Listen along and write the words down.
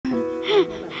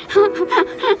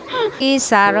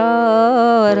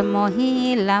বাগিচাৰৰ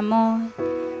মহিলা মই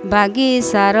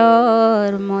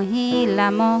বাগিচাৰৰ মহিলা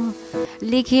মই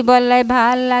লিখিবলৈ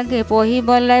ভাল লাগে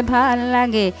পঢ়িবলৈ ভাল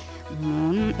লাগে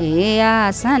এয়া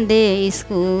সানডে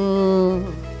স্কুল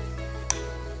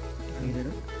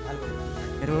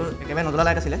এইটো একেবাৰে নজলা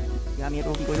লাইট আছিলে আমি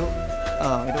এইটো কি কৰিলোঁ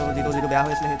এইটো যিটো বেয়া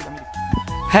হৈ আছিলে সেইটো আমি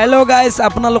হেল্ল' গাইজ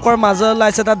আপোনালোকৰ মাজত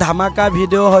ওলাইছে এটা ধামাকা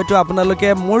ভিডিঅ' হয়তো আপোনালোকে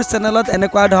মোৰ চেনেলত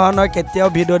এনেকুৱা ধৰণৰ কেতিয়াও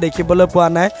ভিডিঅ' দেখিবলৈ পোৱা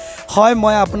নাই হয়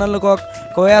মই আপোনালোকক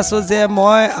কৈ আছোঁ যে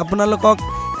মই আপোনালোকক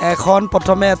এখন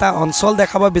প্ৰথমে এটা অঞ্চল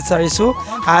দেখাব বিচাৰিছোঁ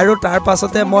আৰু তাৰ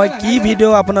পাছতে মই কি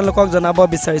ভিডিঅ' আপোনালোকক জনাব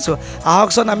বিচাৰিছোঁ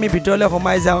আহকচোন আমি ভিডিঅ'লৈ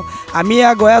সোমাই যাওঁ আমি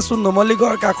গৈ আছোঁ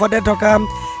নুমলীগড় কাষতে থকা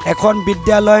এখন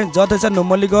বিদ্যালয় য'ত হৈছে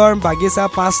নুমলীগড় বাগিচা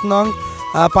 5 নং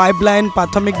পাইপলাইন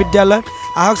প্ৰাথমিক বিদ্যালয়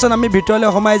আহকচোন আমি ভিতৰলৈ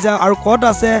সোমাই যাওঁ আৰু ক'ত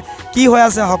আছে কি হৈ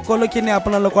আছে সকলোখিনি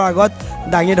আপোনালোকৰ আগত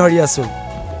দাঙি ধৰি আছোঁ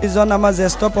ইজন আমাৰ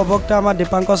জ্যেষ্ঠ প্ৰবক্তা আমাৰ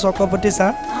দীপাংকৰ চক্ৰৱৰ্তী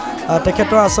ছাৰ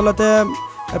তেখেতৰ আচলতে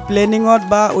প্লেনিঙত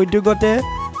বা উদ্যোগতে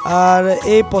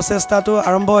এই প্ৰচেষ্টাটো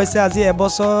আৰম্ভ হৈছে আজি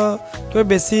এবছৰতকৈ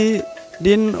বেছি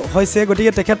দিন হৈছে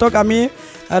গতিকে তেখেতক আমি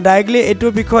ডাইৰেক্টলি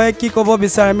এইটোৰ বিষয়ে কি ক'ব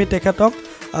বিচাৰে আমি তেখেতক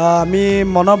আমি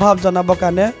মনোভাৱ জনাবৰ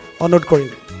কাৰণে অনুৰোধ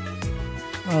কৰিম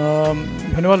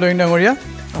ধন্যবাদ লৰিং ডাঙৰীয়া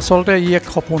আচলতে ই এক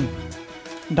সপোন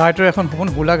ডাইৰেক্টৰ এখন সপোন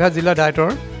গোলাঘাট জিলা ডাইৰেক্টৰ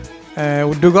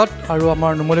উদ্যোগত আৰু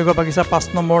আমাৰ নুমলীগড় বাগিচা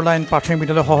 5 নম্বৰ লাইন প্ৰাথমিক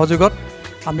বিদ্যালয়ৰ সহযোগত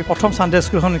আমি প্ৰথম ছানডে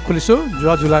স্কুলখন খুলিছোঁ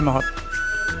যোৱা জুলাই মাহত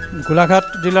গোলাঘাট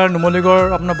জিলাৰ নুমলীগড়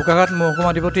আপোনাৰ বোকাঘাট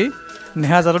মহকুমাধিপতি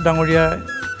নেহা যাদৱ ডাঙৰীয়া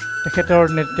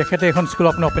তেখেতে এখন স্কুল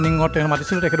আপোনাৰ অপেনিঙত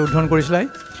মাতিছিল তেখেতে উদ্বোধন কৰিছিলে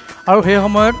আৰু সেই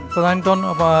সময়ত তদানীন্তন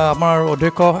আমাৰ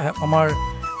অধ্যক্ষ আমাৰ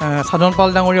সাধন পাল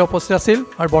ডাঙৰীয়া উপস্থিত আছিল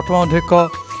আৰু বৰ্তমান অধ্যক্ষ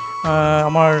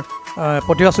আমাৰ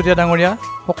প্ৰতিভা চুতীয়া ডাঙৰীয়া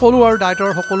সকলো আৰু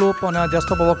দায়িত্বৰ সকলো জ্যেষ্ঠ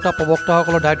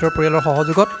প্ৰবক্তাসকলৰ দায়িত্বৰ পৰিয়ালৰ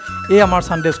সহযোগত এই আমাৰ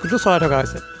ছানডে স্কুলটো চলাই থকা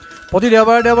হৈছে প্ৰতি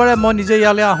দেওবাৰে মই নিজে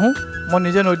ইয়ালৈ আহোঁ মই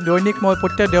নিজে দৈনিক মই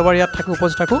প্ৰত্যেক দেওবাৰে ইয়াত থাকি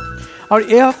উপস্থিত থাকোঁ আৰু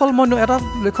এইসকল মই এটা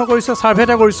লক্ষ্য কৰিছোঁ ছাৰ্ভে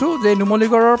এটা কৰিছোঁ যে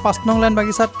নুমলীগড়ৰ 5 নং লাইন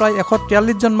বাগিচাত প্ৰায়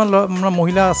 143জনমান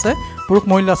মহিলা আছে পুৰুষ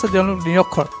মহিলা আছে তেওঁলোক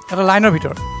নিৰক্ষৰ এটা লাইনৰ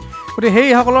ভিতৰত গতিকে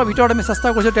সেইসকলৰ ভিতৰত আমি চেষ্টা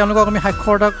কৰিছোঁ তেওঁলোকক আমি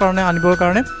সাক্ষৰতাৰ কাৰণে আনিবৰ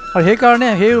কাৰণে আৰু সেইকাৰণে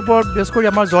সেই ওপৰত বেছ কৰি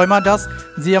আমাৰ জয়মা দাস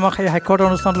যি আমাক সেই সাক্ষৰতা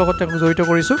অনুষ্ঠানৰ লগত তেওঁক জড়িত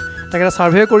কৰিছোঁ তেখেতে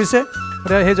ছাৰ্ভে কৰিছে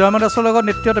গতিকে সেই জয়মা দাসৰ লগত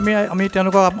নেতৃত্বত আমি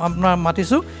তেওঁলোকক আপোনাৰ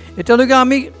মাতিছোঁ এতিয়ালৈকে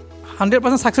আমি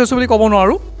 100% ছাকচেছ বুলি ক'ব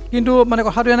নোৱাৰোঁ কিন্তু মানে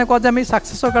কথাটো এনেকুৱা যে আমি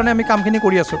ছাকচেছৰ কাৰণে আমি কামখিনি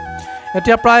কৰি আছোঁ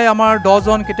এতিয়া প্ৰায় আমাৰ 10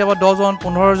 জন কেতিয়াবা 10 জন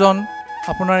 15 জন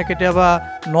আপোনাৰ কেতিয়াবা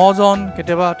 9 জন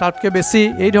কেতিয়াবা তাতকৈ বেছি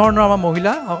এই ধৰণৰ আমাৰ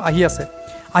মহিলা আহি আছে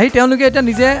আহি তেওঁলোকে এতিয়া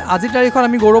নিজে আজিৰ তাৰিখত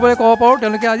আমি গৌৰৱেৰে ক'ব পাৰোঁ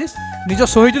তেওঁলোকে আজি নিজৰ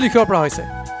চহীটো লিখিব পৰা হৈছে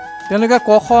তেওঁলোকে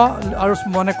ক খ আৰু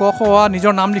মানে ক খ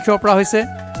নিজৰ নাম লিখিব পৰা হৈছে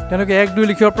তেওঁলোকে 1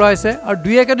 2 লিখিব পৰা হৈছে আৰু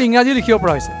 2 1 টো ইংৰাজী লিখিব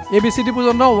পৰা হৈছে ABCD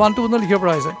পৰ্যন্ত 1 2 পৰ্যন্ত লিখিব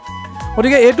পৰা হৈছে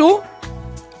গতিকে এইটো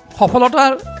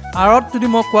সফলতাৰ আঁৰত যদি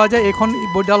মই কোৱা যায় এইখন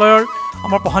বিদ্যালয়ৰ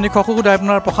আমাৰ প্ৰশাসনিককো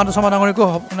আপোনাৰ প্ৰশান্ত শৰ্মা ডাঙৰীয়াকো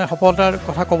মানে সফলতাৰ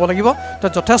কথা ক'ব লাগিব তো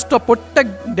যথেষ্ট প্ৰত্যেক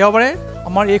দেওবাৰে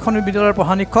আমাৰ এইখন বিদ্যালয়ৰ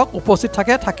প্ৰশাসনিক উপস্থিত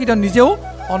থাকি তেওঁ নিজেও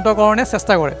অন্তকৰণে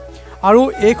চেষ্টা কৰে আৰু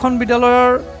এইখন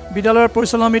বিদ্যালয়ৰ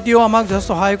পৰিচালনা সমিতিও আমাক যথেষ্ট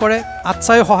সহায় কৰে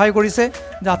আচ্ছায়ো সহায় কৰিছে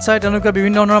যে আচ্ছাই তেওঁলোকে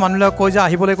বিভিন্ন ধৰণৰ মানুহবিলাক কৈ যে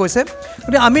আহিবলৈ কৈছে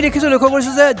গতিকে আমি দেখিছোঁ লক্ষ্য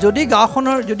কৰিছোঁ যে যদি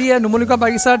গাঁওখনৰ যদি নুমলীগড়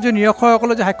বাগিচাৰ যি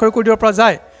নিৰক্ষৰসকলে যে স্বাক্ষৰ কৰি দিব পৰা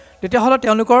যায় তেতিয়াহ'লে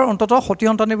তেওঁলোকৰ অন্ততঃ সতি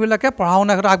সন্তানীবিলাকে পঢ়া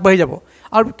শুনা ক্ষেত্ৰত আগবাঢ়ি যাব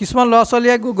আৰু কিছুমান ল'ৰা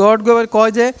ছোৱালীয়ে ঘৰত গৈ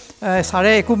কয় যে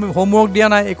ছাৰে একো হোমৱৰ্ক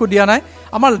দিয়া নাই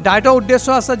আমাৰ দায়িত্বৰ উদ্দেশ্য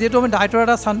আছে যিহেতু আমি দায়িত্বৰ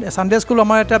এটা ছানডে স্কুল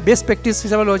আমাৰ এটা বেষ্ট প্ৰেক্টিছ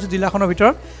হিচাপে লৈছোঁ জিলাখনৰ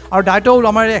ভিতৰত আৰু দায়িত্ব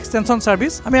আমাৰ এক্সটেনশ্যন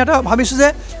ছাৰ্ভিচ আমি এটা ভাবিছোঁ যে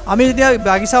আমি যেতিয়া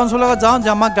বাগিচা অঞ্চলৰ লগত যাওঁ যে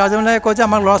আমাক গাৰ্জেনবিলাকে কয় যে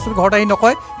আমাক ল'ৰা ছোৱালী ঘৰত আহি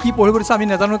নকয় কি পঢ়িব দিছে আমি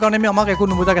নাজানো কাৰণে আমাক একো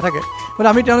নুবুজাকৈ থাকে গতিকে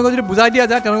আমি তেওঁলোকক যদি বুজাই দিয়া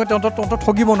যায় তেওঁলোকে তহঁতক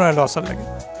ঠগিব নোৱাৰে ল'ৰা ছোৱালীবিলাকে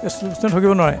ষ্টুডেণ্ট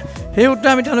ঠগিব নোৱাৰে সেই উত্তৰে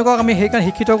আমি তেওঁলোকক আমি সেইকাৰণে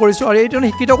শিক্ষিত কৰিছোঁ আৰু এইটো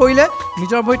শিক্ষিত কৰিলে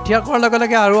নিজৰ ভৰিত থিয় কৰাৰ লগে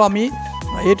লগে আৰু আমি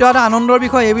এইটো এটা আনন্দৰ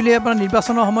বিষয় এইবুলি আপোনাৰ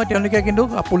নিৰ্বাচনৰ সময়ত তেওঁলোকে কিন্তু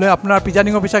আপোনাৰ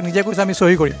প্ৰিজাইডিং অফিচাৰক নিজে কৈছে আমি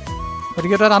চহী কৰিম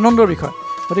গতিকে এইটো এটা আনন্দৰ বিষয়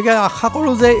গতিকে আশা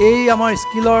কৰোঁ যে এই আমাৰ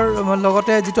স্কিলৰ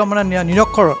লগতে যিটো আমাৰ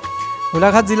নিৰক্ষৰ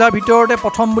গোলাঘাট জিলাৰ ভিতৰতে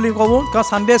প্ৰথম বুলি ক'ব কাৰণ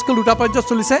ছানডে স্কুল 2টা পৰ্যায়ত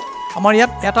চলিছে আমাৰ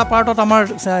ইয়াত এটা পাৰ্টত আমাৰ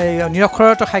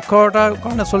নিৰক্ষৰতা সাক্ষৰতাৰ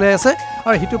কাৰণে চলি আছে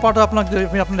আৰু সিটো পাৰ্টত আপোনাক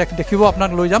দেখিব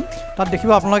আপোনাক লৈ যাম তাত দেখিব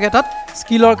আপোনালোকে তাত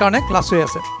স্কিলৰ কাৰণে ক্লাছ হৈ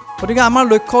আছে গতিকে আমাৰ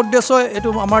লক্ষ্য উদ্দেশ্য এইটো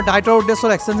আমাৰ দায়িত্বৰ উদ্দেশ্য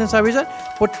এক্সটেনশ্যন ছাৰ্ভিচত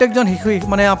প্ৰত্যেকজন শিশু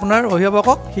মানে আপোনাৰ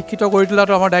অভিভাৱকক শিক্ষিত কৰি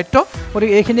তোলাটো আমাৰ দায়িত্ব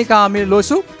গতিকে এইখিনি কাম আমি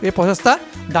লৈছোঁ এই প্ৰচেষ্টা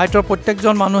দায়িত্বৰ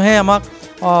প্ৰত্যেকজন মানুহে আমাক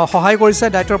সহায় কৰিছে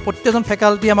দায়িত্বৰ প্ৰত্যেকজন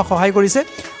ফেকাল্টি আমাক সহায় কৰিছে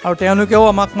আৰু তেওঁলোকেও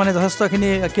আমাক মানে যথেষ্টখিনি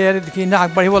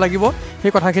আগবাঢ়িব লাগিব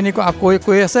সেই কথাখিনি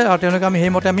কৈ আছে আৰু তেওঁলোকে আমি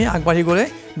সেইমতে আমি আগবাঢ়ি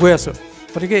গৈ আছোঁ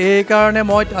গতিকে এইকাৰণে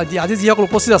মই আজি যিসকল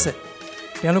উপস্থিত আছে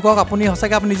তেওঁলোকক আপুনি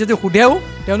সঁচাকৈ আপুনি নিজে যদি সোধেও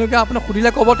তেওঁলোকে আপোনাক সুধিলে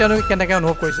ক'ব তেওঁলোকে কেনেকৈ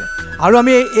অনুভৱ কৰিছে আৰু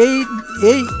আমি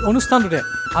এই অনুষ্ঠানটোতে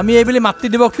আমি এইবুলি মাতৃ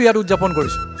দিৱসটো ইয়াত উদযাপন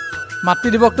কৰিছোঁ মাতৃ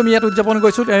দিৱসটো আমি ইয়াত উদযাপন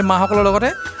কৰিছোঁ মাসকলৰ লগতে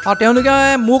আৰু তেওঁলোকে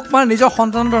মোক মানে নিজৰ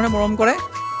সন্তানৰ ধৰণে মৰম কৰে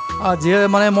যিয়ে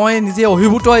মানে মই নিজে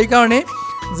অভিভূত এইকাৰণেই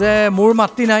যে মোৰ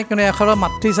মাতৃ নাই কিন্তু এখনৰ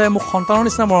মাতৃ হিচাপে মোক সন্তানৰ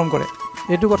নিচিনা মৰম কৰে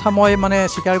এইটো কথা মই মানে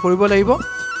স্বীকাৰ কৰিব লাগিব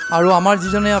আৰু আমাৰ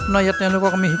যিজনে আপোনাৰ ইয়াত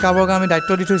তেওঁলোকক আমি শিকাবৰ কাৰণে আমি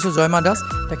দায়িত্ব দি থৈছোঁ জয়মা দাস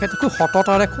তেখেতে খুব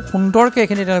সততাৰে খুব সুন্দৰকৈ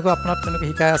এইখিনি তেওঁলোকে তেওঁলোকে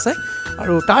শিকাই আছে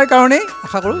আৰু তাৰ কাৰণেই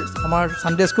আশা কৰোঁ আমাৰ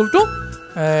ছানডে স্কুলটো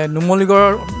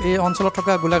নুমলীগড়ৰ এই অঞ্চলত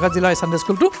থকা গোলাঘাট জিলাৰ এই ছানডে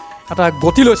স্কুলটো এটা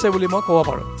গতি লৈছে বুলি মই ক'ব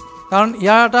পাৰোঁ কাৰণ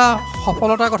ইয়াৰ এটা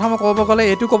সফলতাৰ কথা মই ক'ব গ'লে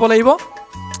এইটো ক'ব লাগিব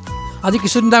আজি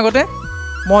কিছুদিন আগতে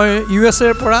মই ইউ এছ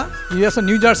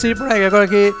নিউ জাৰ্চিৰ পৰা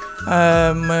এগৰাকী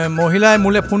মহিলাই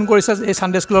মোলৈ ফোন কৰিছে এই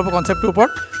ছানডে স্কুলৰ কনচেপ্টটোৰ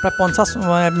ওপৰত প্ৰায়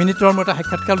 50 মিনিটৰ মোৰ এটা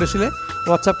সাক্ষাৎকাৰ লৈছিলে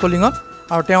হোৱাটছআপ কলিঙত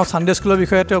আৰু তেওঁ ছানডে স্কুলৰ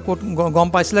বিষয়ে তেওঁ ক'ত গম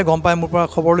পাইছিলে গম পাই মোৰ পৰা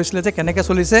খবৰ লৈছিলে যে কেনেকৈ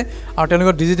চলিছে আৰু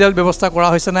তেওঁলোকৰ ডিজিটেল ব্যৱস্থা কৰা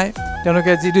হৈছে নাই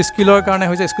তেওঁলোকে যিটো স্কিলৰ কাৰণে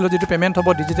হৈছে স্কুলত যিটো পে'মেণ্ট হ'ব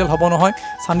ডিজিটেল হ'ব নহয়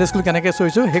ছানডে স্কুল কেনেকৈ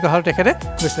চলিছোঁ সেই কথাটো তেখেতে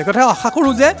কৈছিলে কথা আশা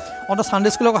কৰোঁ যে ছানডে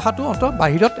স্কুলৰ কথাটো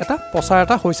বাহিৰত এটা প্ৰচাৰ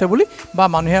এটা হৈছে বুলি বা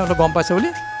মানুহে গম পাইছে বুলি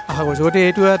আশা কৰিছোঁ গতিকে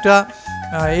এইটো এটা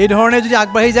এই ধৰণে যদি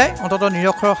আগবাঢ়ি যায়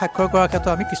নিৰক্ষৰ স্বাক্ষৰ কৰাৰ ক্ষেত্ৰত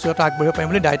আমি কিছু এটা আগবাঢ়িব পাৰিম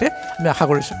বুলি দায়িত্বে আমি আশা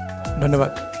কৰিছোঁ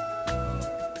ধন্যবাদ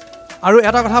আৰু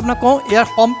এটা কথা আপোনাক কওঁ ইয়াৰ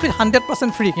কমপ্লিট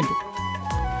 100% ফ্ৰী কিন্তু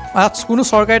ইয়াত কোনো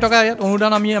চৰকাৰী টকা ইয়াত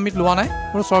অনুদান আমি লোৱা নাই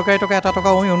কোনো চৰকাৰী টকা এটা টকা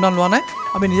আমি অনুদান লোৱা নাই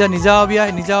আমি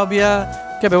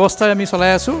নিজাববীয়াকৈ ব্যৱস্থাৰে আমি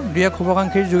চলাই আছোঁ দুই এক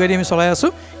শুভাকাংক্ষীৰ যোগেদি আমি চলাই আছোঁ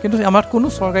কিন্তু আমাৰ কোনো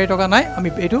চৰকাৰী টকা নাই আমি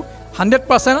এইটো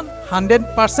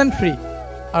 100% ফ্ৰী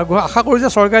আৰু আশা কৰোঁ যে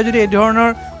চৰকাৰে যদি এই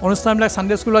ধৰণৰ অনুষ্ঠানবিলাক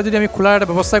ছানডে স্কুলত যদি আমি খোলাৰ এটা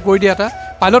ব্যৱস্থা কৰি দিয়ে এটা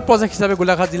পাইলট প্ৰজেক্ট হিচাপে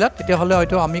গোলাঘাট জিলাত তেতিয়াহ'লে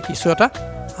হয়তো আমি কিছু এটা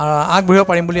আগবাঢ়িব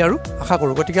পাৰিম বুলি আৰু আশা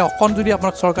কৰোঁ গতিকে অকণ যদি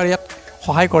আপোনাক চৰকাৰে ইয়াত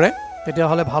সহায় কৰে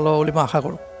তেতিয়াহ'লে ভাল হ'ব বুলি মই আশা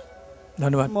কৰোঁ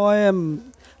ধন্যবাদ মই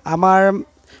আমাৰ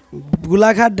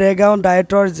গোলাঘাট ডেৰগাঁও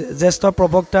ডায়েটৰ জ্যেষ্ঠ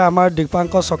প্ৰবক্তা আমাৰ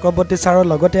দীপাংকৰ চক্ৰৱৰ্তী ছাৰৰ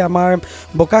লগতে আমাৰ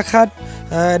বোকাখাট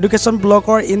এডুকেশ্যন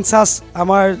ব্লকৰ ইনচাৰ্জ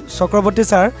আমাৰ চক্ৰৱৰ্তী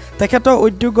ছাৰ তেখেতৰ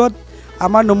উদ্যোগত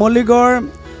আমাৰ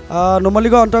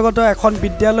নুমলীগড় অন্তৰ্গত এখন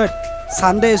বিদ্যালয়ত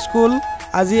ছানডে স্কুল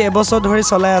আজি এবছৰ ধৰি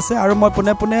চলাই আছে আৰু মই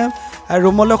পোনে পোনে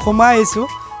ৰুমলৈ সোমাই আহিছোঁ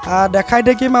দেখাই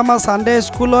দেখিম আমাৰ ছানডে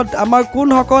স্কুলত আমাৰ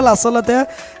কোনসকল আচলতে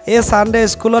এই ছানডে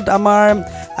স্কুলত আমাৰ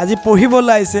আজি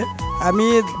পঢ়িবলৈ আহিছে আমি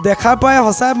দেখা পাই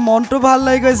সঁচাই মনটো ভাল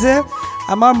লাগি গৈছে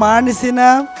আমাৰ মাৰ নিচিনা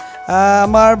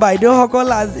আমাৰ বাইদেউসকল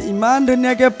আজি ইমান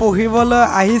ধুনীয়াকৈ পঢ়িবলৈ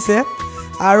আহিছে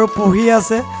আৰু পঢ়ি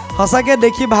আছে সঁচাকৈ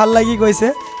দেখি ভাল লাগি গৈছে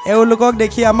এওঁলোকক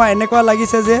দেখি আমাৰ এনেকুৱা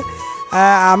লাগিছে যে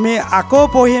আমি আকৌ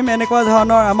পঢ়িম এনেকুৱা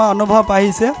ধৰণৰ আমাৰ অনুভৱ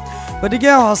আহিছে গতিকে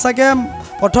সঁচাকৈ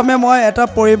প্ৰথমে মই এটা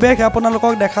পৰিৱেশ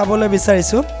আপোনালোকক দেখাবলৈ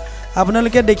বিচাৰিছোঁ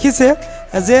আপোনালোকে দেখিছে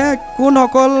যে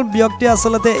কোনসকল ব্যক্তি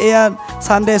আচলতে এয়া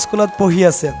ছানডে স্কুলত পঢ়ি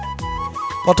আছে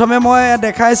প্ৰথমে মই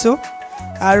দেখাইছোঁ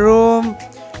আৰু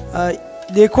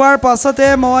দেখুৱাৰ পাছতে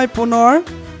মই পুনৰ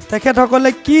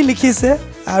তেখেতসকলে কি লিখিছে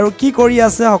আৰু কি কৰি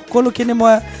আছে সকলোখিনি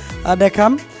মই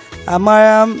দেখাম আমাৰ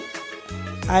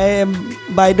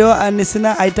বাইদেউ নিচিনা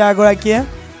আইতা এগৰাকীয়ে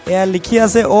এয়া লিখি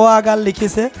আছে আগাল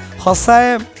লিখিছে সঁচাই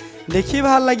দেখি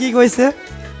ভাল লাগি গৈছে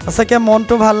সঁচাকৈ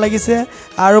মনটো ভাল লাগিছে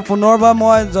আৰু পুনৰবাৰ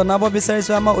মই জনাব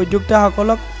বিচাৰিছোঁ আমাৰ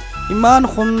উদ্যোক্তাসকলক ইমান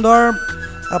সুন্দৰ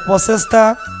প্ৰচেষ্টা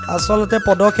আচলতে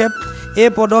পদক্ষেপ এই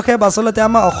পদক্ষেপ আচলতে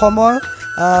আমাৰ অসমৰ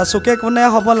চুকে কোণে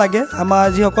হ'ব লাগে আমাৰ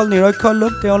যিসকল নিৰক্ষৰ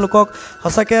লোক তেওঁলোকক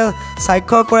সঁচাকৈ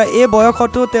স্বাক্ষৰ কৰা এই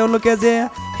বয়সতো তেওঁলোকে যে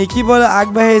শিকিবলৈ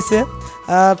আগবাঢ়িছে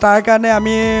তাৰ কাৰণে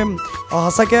আমি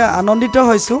সঁচাকৈ আনন্দিত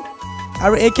হৈছোঁ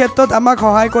আৰু এই ক্ষেত্ৰত আমাক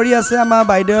সহায় কৰি আছে আমাৰ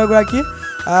বাইদেউ এগৰাকী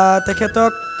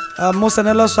তেখেতক মোৰ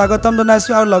চেনেলত স্বাগতম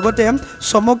জনাইছোঁ আৰু লগতে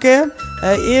চমুকে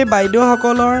এই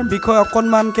বাইদেউসকলৰ বিষয়ে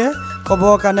অকণমানকৈ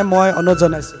ক'বৰ কাৰণে মই অনুৰোধ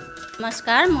জনাইছোঁ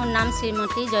নমস্কাৰ মোৰ নাম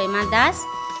শ্ৰীমতী জয়মা দাস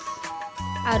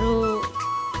আৰু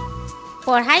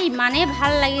পঢ়াই ইমানেই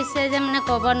ভাল লাগিছে যে মানে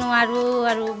ক'ব নোৱাৰোঁ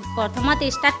আৰু প্ৰথমত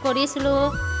ষ্টাৰ্ট কৰিছিলোঁ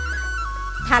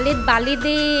থালিত বালি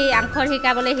দি আখৰ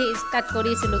শিকাবলৈ ষ্টাৰ্ট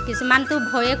কৰিছিলোঁ কিছুমানটো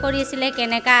ভয়ে কৰিছিলে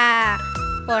কেনেকুৱা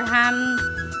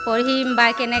পঢ়িম বা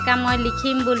কেনেকুৱা মই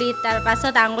লিখিম বুলি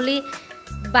তাৰপাছত আঙুলি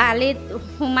বালিত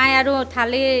সোমাই আৰু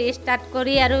থালি ষ্টাৰ্ট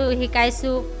কৰি আৰু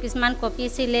শিকাইছোঁ কিছুমান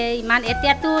কপিছিলে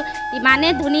এতিয়াতো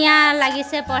ইমানেই ধুনীয়া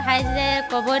লাগিছে পঢ়াই যে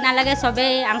ক'বই নালাগে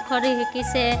চবেই আখৰ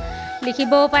শিকিছে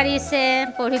লিখিবও পাৰিছে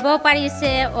পঢ়িবও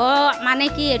পাৰিছে মানে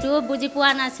কি এইটোও বুজি পোৱা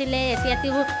নাছিলে এতিয়াতো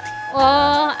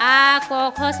আ ক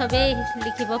খ চবেই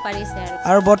লিখিব পাৰিছে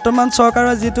আৰু বৰ্তমান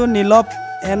চৰকাৰৰ যিটো নীলপ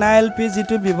NILP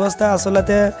যিটো ব্যৱস্থা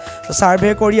আচলতে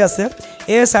ছাৰ্ভে কৰি আছে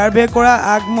এই ছাৰ্ভে কৰা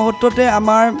আগমুহূৰ্ততে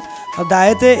আমাৰ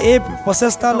ডায়েটে এই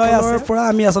প্ৰচেষ্টা লৈ আছে পৰা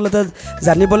আমি আচলতে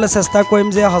জানিবলৈ চেষ্টা কৰিম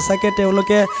যে সঁচাকৈ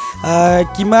তেওঁলোকে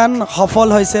কিমান সফল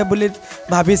হৈছে বুলি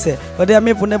ভাবিছে গতিকে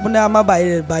আমি পোনে পোনে আমাৰ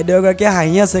বাইদেউ এগৰাকীয়ে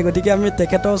হাঁহি আছে গতিকে আমি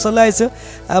তেখেতৰ ওচৰলৈ আহিছোঁ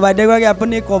বাইদেউ এগৰাকী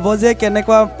আপুনি ক'ব যে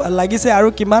কেনেকুৱা লাগিছে আৰু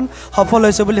কিমান সফল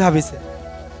হৈছে বুলি ভাবিছে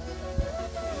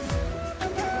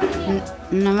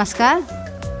নমস্কাৰ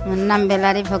মোৰ নাম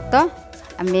বেলাৰী ভক্ত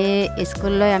আমি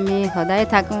স্কুললৈ আমি সদায়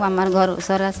থাকোঁ আমাৰ ঘৰ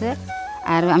ওচৰ আছে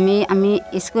আৰু আমি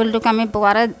স্কুলটোক আমি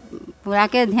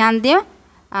পুৰাকৈ ধ্যান দিওঁ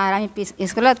আৰু আমি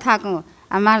স্কুলত থাকোঁ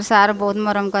আমাৰ ছাৰ বহুত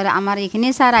মৰম কৰে আমাৰ এইখিনি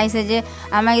ছাৰ আহিছে যে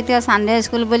আমাক এতিয়া ছানডে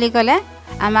স্কুল বুলি ক'লে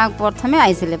আমাক প্ৰথমে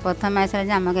আহিছিলে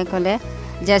যে আমাকে ক'লে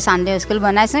যে ছানডে স্কুল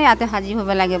বনাইছোঁ ইয়াতে হাজিৰ হ'ব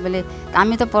লাগে বুলি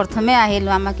আমিতো প্ৰথমে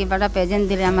আহিলোঁ আমাক কিবা এটা প্ৰেজেণ্ট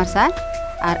দিলে আমাৰ ছাৰ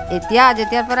আৰু এতিয়া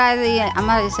যেতিয়াৰ পৰা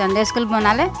আমাৰ ছানডে স্কুল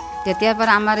বনালে তেতিয়াৰ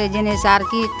পৰা আমাৰ এজনী ছাৰ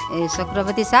কি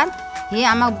চক্ৰৱৰ্তী ছাৰ সি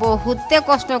আমাক বহুতে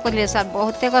কষ্ট কৰিলে ছাৰ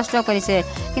বহুতে কষ্ট কৰিছে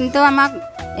কিন্তু আমাক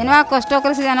এনেকুৱা কষ্ট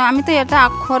কৰিছে জানো আমিতো এটা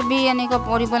আখৰ বি এনেকুৱা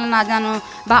পঢ়িবলৈ নাজানো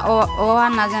বা অ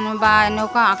নাজানো বা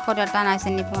এনেকুৱা আখৰ এটা নাই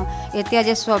চিনি পাওঁ এতিয়া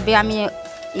যে চবেই আমি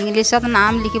ইংলিছত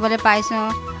নাম লিখিবলৈ পাইছোঁ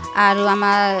আৰু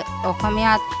আমাৰ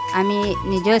অসমীয়াত আমি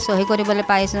নিজে চহী কৰিবলৈ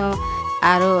পাইছোঁ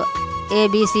আৰু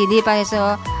ABCD পাইছোঁ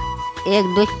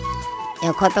 1 2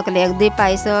 এশতকলে 1 2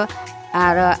 পাইছোঁ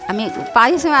আৰু আমি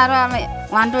পাইছোঁ আৰু আমি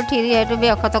 1 2 3 এইটো বি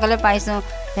এশতকলে পাইছোঁ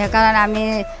সেইকাৰণে আমি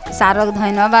ছাৰক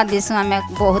ধন্যবাদ দিছোঁ আমাক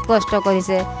বহুত কষ্ট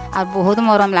কৰিছে আৰু বহুত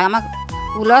মৰম লাগে আমাক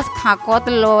স্কুলত খাকত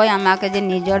লৈ আমাক যে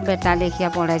নিজৰ বেটা লেখীয়া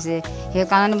পঢ়াইছে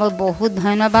সেইকাৰণে মই বহুত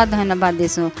ধন্যবাদ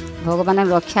দিছোঁ ভগৱানে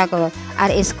ৰক্ষা কৰক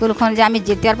আৰু স্কুলখন যে আমি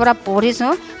যেতিয়াৰ পৰা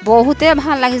পঢ়িছোঁ বহুতে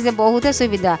ভাল লাগিছে বহুতে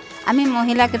সুবিধা আমি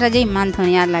মহিলাকেইটা যে ইমান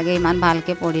ধুনীয়া লাগে ইমান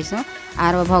ভালকৈ পঢ়িছোঁ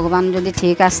আৰু ভগৱান যদি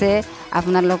ঠিক আছে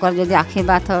আপোনালোকৰ যদি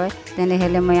আশীৰ্বাদ হয়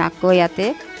তেনেহ'লে মই আকৌ ইয়াতে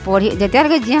পঢ়ি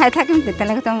যেতিয়ালৈকে জীয়াই থাকিম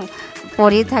তেতিয়ালৈকে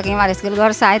পঢ়ি থাকিম আৰু স্কুল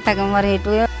ঘৰ চাই থাকিম আৰু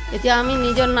সেইটোৱে এতিয়া আমি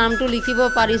নিজৰ নামটো লিখিব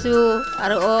পাৰিছোঁ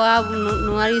আৰু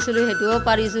নোৱাৰিছিলোঁ সেইটোও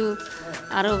পাৰিছোঁ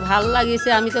আৰু ভাল লাগিছে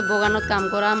আমিতো বাগানত কাম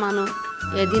কৰা মানুহ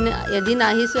এদিন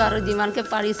আহিছোঁ আৰু যিমানকৈ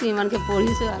পাৰিছোঁ ইমানকৈ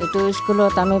পঢ়িছোঁ এইটো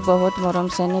স্কুলত আমি বহুত মৰম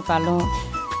চেনি পালোঁ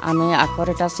আমি আখৰ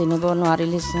এটা চিনিব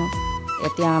নোৱাৰিছোঁ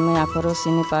এতিয়া আমি আখৰো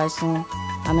চিনি পাইছোঁ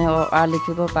আমি অ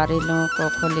লিখিব পাৰিলোঁ ক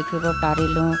খ লিখিব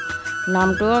পাৰিলোঁ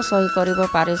নামটোও চহী কৰিব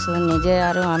পাৰিছোঁ নিজে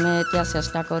আৰু আমি এতিয়া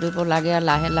চেষ্টা কৰিব লাগে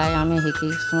লাহে লাহে আমি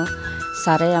শিকিছোঁ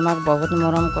ছাৰে আমাক বহুত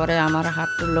মৰম কৰে আমাৰ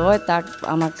হাতটো লৈ তাক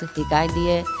আমাক শিকাই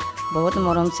দিয়ে বহুত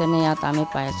মৰম চেনি ইয়াত আমি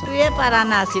পাইছোঁ পৰা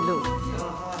নাছিলোঁ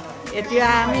এতিয়া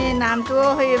আমি নামটোও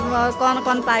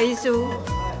কণ পাৰিছোঁ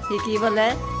শিকিবলৈ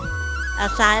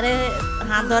ছাৰে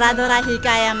হাত ধৰা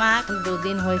শিকায় আমাক 2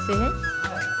 দিন হৈছেহে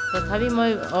তথাপি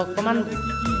মই অকণমান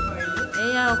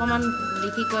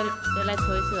লিখি কৰি পেলাই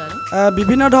থৈছোঁ আৰু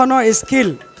বিভিন্ন ধৰণৰ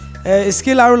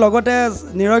স্কিল আৰু লগতে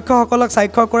নিৰক্ষৰসকলক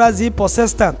স্বাক্ষৰ কৰা যি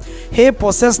প্ৰচেষ্টা সেই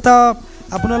প্ৰচেষ্টা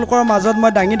আপোনালোকৰ মাজত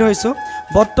মই দাঙি ধৰিছোঁ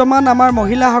বৰ্তমান আমাৰ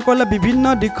মহিলাসকলে বিভিন্ন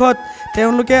দিশত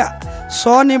তেওঁলোকে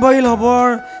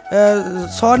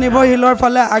স্বনিৰ্ভৰশীলৰ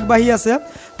ফালে আগবাঢ়ি আছে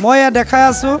মই দেখাই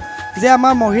আছোঁ যে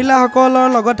আমাৰ মহিলাসকলৰ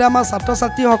লগতে আমাৰ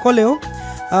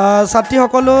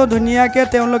ছাত্ৰীসকলেও ধুনীয়াকৈ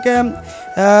তেওঁলোকে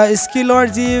স্কিলৰ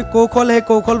যি কৌশল সেই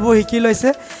কৌশলবোৰ শিকি লৈছে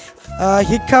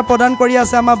শিক্ষা প্ৰদান কৰি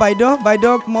আছে আমাৰ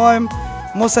বাইদেউক মই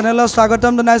মোৰ চেনেলত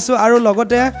স্বাগতম জনাইছোঁ আৰু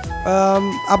লগতে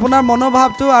আপোনাৰ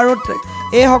মনোভাৱটো আৰু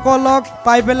এইসকলক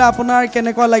পাই পেলাই আপোনাৰ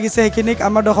কেনেকুৱা লাগিছে সেইখিনিক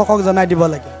আমাৰ দৰ্শকক জনাই দিব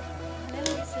লাগে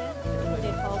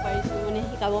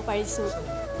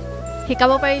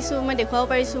শিকাব পাৰিছোঁ মই দেখুৱাব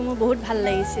পাৰিছোঁ মোৰ বহুত ভাল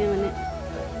লাগিছে মানে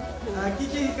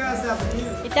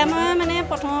এতিয়া মই মানে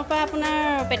প্ৰথমৰ পৰা আপোনাৰ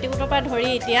পেটিকোটৰ পৰা ধৰি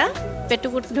এতিয়া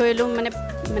পেটিকোট ধৰিলোঁ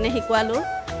মানে শিকোৱালোঁ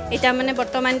এতিয়া মানে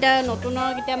বৰ্তমান এতিয়া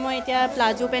নতুনক এতিয়া মই এতিয়া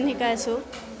প্লাজো পেণ্ট শিকাইছোঁ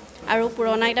আৰু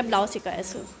পুৰণা এতিয়া ব্লাউজ শিকাই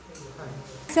আছোঁ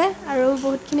আৰু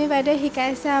বহুতখিনি বাইদেৱে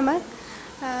শিকাইছে আমাক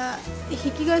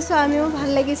শিকি গৈছোঁ আমিও ভাল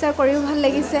লাগিছে কৰিও ভাল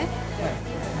লাগিছে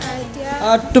এতিয়া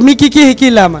তুমি কি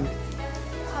শিকিলা মানে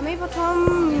আমি প্ৰথম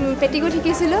পেটিকোট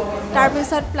শিকিছিলোঁ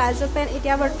তাৰপিছত প্লাজো পেণ্ট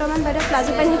এতিয়া বৰ্তমান বাইদেৱে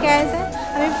প্লাজো পেণ্ট শিকাই আছে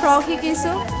আমি ফ্ৰক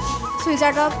শিকিছোঁ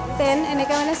চুইজাৰ টপ পেণ্ট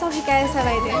এনেকৈ মানে চব শিকাই আছে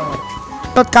বাইদেৱে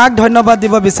কাক ধন্যবাদ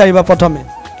দিব বিচাৰিবা প্ৰথমে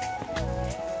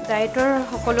ডায়েটৰ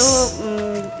সকলো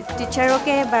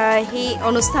টিচাৰকে বা সেই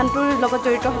অনুষ্ঠানটোৰ লগত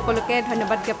জড়িত সকলোকে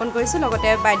ধন্যবাদ জ্ঞাপন কৰিছোঁ লগতে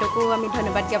বাইদেউকো আমি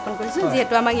ধন্যবাদ জ্ঞাপন কৰিছোঁ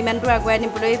যিহেতু আমাক ইমান দূৰ আগুৱাই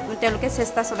নিবলৈ তেওঁলোকে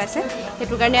চেষ্টা চলাইছে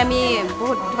সেইটো কাৰণে আমি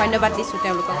বহুত ধন্যবাদ দিছোঁ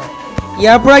তেওঁলোকক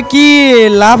ইয়াৰ পৰা কি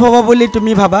লাভ হ'ব বুলি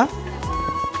তুমি ভাবা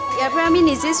ইয়াৰ পৰা আমি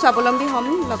নিজে স্বাৱলম্বী হ'ম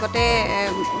লগতে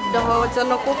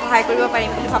 10জনকো সহায় কৰিব পাৰিম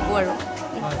বুলি ভাবোঁ আৰু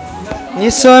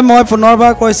নিশ্চয় মই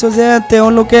পুনৰবাৰ কৈছোঁ যে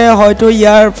তেওঁলোকে হয়তো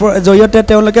ইয়াৰ জৰিয়তে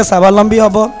তেওঁলোকে স্বাৱলম্বী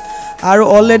হ'ব আৰু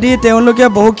অলৰেডি তেওঁলোকে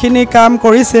বহুখিনি কাম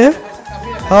কৰিছে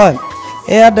হয়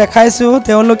এয়া দেখাইছোঁ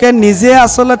তেওঁলোকে নিজে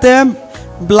আচলতে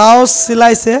ব্লাউজ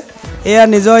চিলাইছে এয়া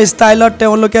নিজৰ ষ্টাইলত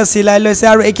তেওঁলোকে চিলাই লৈছে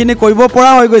আৰু এইখিনি কৰিব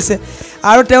পৰা হৈ গৈছে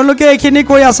আৰু তেওঁলোকে এইখিনি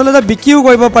কৰি আচলতে বিক্ৰীও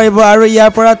কৰিব পাৰিব আৰু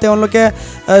ইয়াৰ পৰা তেওঁলোকে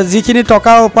যিখিনি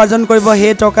টকা উপাৰ্জন কৰিব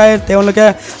সেই টকাই তেওঁলোকে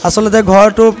আচলতে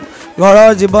ঘৰটো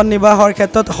ঘৰৰ জীৱন নিৰ্বাহৰ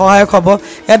ক্ষেত্ৰত সহায়ক হ'ব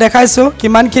এয়া দেখাইছোঁ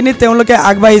কিমানখিনি তেওঁলোকে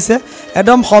আগবাঢ়িছে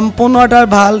একদম সম্পূৰ্ণ এটা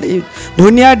ভাল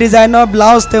ধুনীয়া ডিজাইনৰ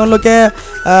ব্লাউজ তেওঁলোকে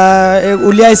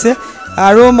উলিয়াইছে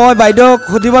আৰু মই বাইদেউক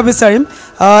সুধিব বিচাৰিম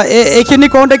এইখিনি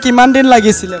কৰোঁতে কিমান দিন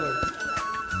লাগিছিলে বাৰু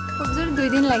খুব জোৰ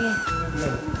 2 দিন লাগে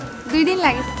 2 দিন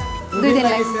লাগিছে 2 দিন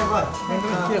লাগিছে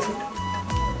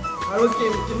আৰু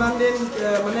কিমান দিন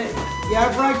মানে ইয়াৰ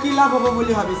পৰা কি লাভ হ'ব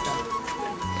বুলি ভাবিছা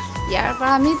ইয়াৰ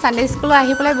পৰা আমি সানডে স্কুল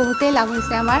আহি পেলাই বহুতেই লাভ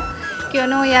হৈছে আমাৰ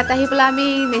কিয়নো ইয়াত আহি পেলাই আমি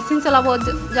মেচিন চলাব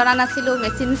জনা নাছিলোঁ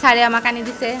মেচিন ছাৰে আমাক আনি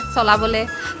দিছে চলাবলৈ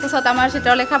তাৰপিছত আমাৰ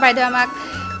চিত্ৰলেখা বাইদেৱে আমাক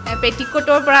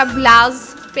পেটিকোটৰ পৰা ব্লাউজ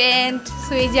পেণ্ট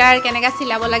চুইজাৰ কেনেকৈ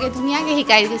চিলাব লাগে ধুনীয়াকৈ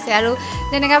শিকাই দিছে আৰু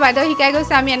যেনেকৈ বাইদেউ শিকাই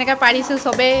গৈছে আমি এনেকৈ পাৰিছোঁ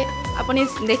চবেই আপুনি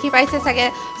দেখি পাইছে চাগে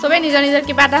চবেই নিজৰ নিজৰ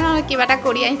কিবা এটা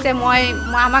কৰি আহিছে মই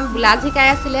আমাক ব্লাউজ শিকাই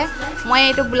আছিলে মই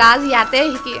এইটো ব্লাউজ ইয়াতে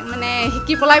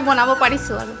শিকি পেলাই বনাব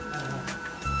পাৰিছোঁ আৰু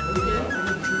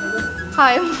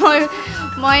হয়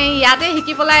মই ইয়াতে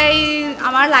শিকি পেলাই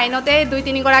আমাৰ লাইনতে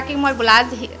 2-3 গৰাকীক মই ব্লাউজ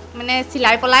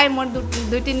চিলাই পেলাই মোৰ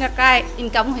 2-3 টকা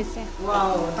ইনকাম হৈছে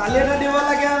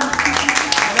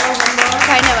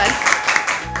ধন্যবাদ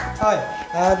হয়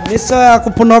নিশ্চয় আকৌ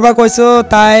পুনৰবাৰ কৈছোঁ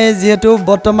তাই যিহেতু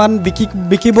বৰ্তমান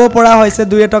বিকিব পৰা হৈছে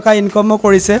 2 টকা ইনকামো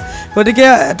কৰিছে গতিকে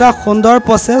এটা সুন্দৰ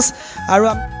প্ৰচেছ আৰু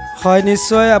হয়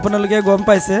নিশ্চয় আপোনালোকে গম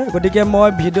পাইছে গতিকে মই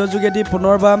ভিডিঅ' যোগেদি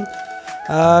পুনৰবাৰ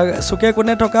চুকে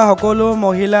কোণে থকা সকলো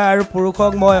মহিলা আৰু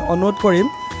পুৰুষক মই অনুৰোধ কৰিম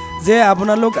যে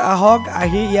আপোনালোক আহক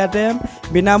আহি ইয়াতে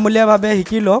বিনামূলীয়াভাৱে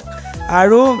শিকি লওক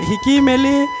আৰু শিকি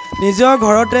মেলি নিজৰ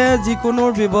ঘৰতে যিকোনো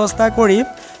ব্যৱস্থা কৰি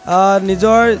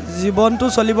নিজৰ জীৱনটো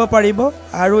চলিব পাৰিব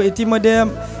আৰু ইতিমধ্যে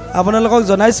আপোনালোকক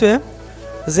জনাইছোঁৱে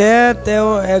যে তেওঁ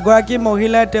এগৰাকী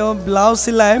মহিলাই তেওঁ ব্লাউজ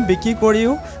চিলাই বিক্ৰী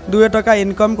কৰিও 2 টকা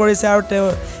ইনকাম কৰিছে আৰু তেওঁ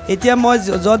এতিয়া মই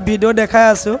য'ত ভিডিঅ' দেখাই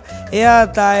আছোঁ এয়া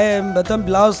তাই একদম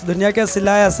ব্লাউজ ধুনীয়াকৈ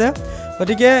চিলাই আছে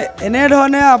গতিকে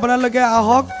এনেধৰণে আপোনালোকে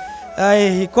আহক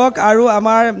শিকক আৰু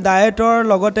আমাৰ ডায়েটৰ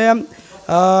লগতে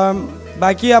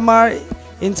বাকী আমাৰ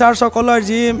ইনচাৰ্জসকলৰ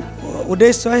যি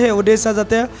উদ্দেশ্য সেই উদ্দেশ্য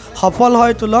যাতে সফল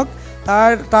হৈ তোলক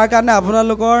তাৰ কাৰণে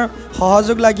আপোনালোকৰ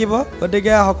সহযোগ লাগিব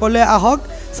গতিকে সকলোৱে আহক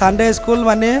সানডে স্কুল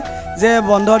মানে যে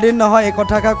বন্ধ দিন নহয় এই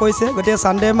কথাষাৰ কৈছে গতিকে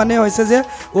সানডে মানে হৈছে যে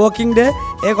ৱৰ্কিং ডে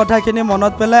এই কথাখিনি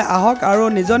মনত পেলাই আহক আৰু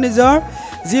নিজৰ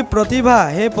যি প্ৰতিভা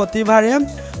সেই প্ৰতিভাৰে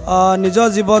নিজৰ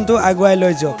জীৱনটো আগুৱাই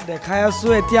লৈ যাওক দেখাই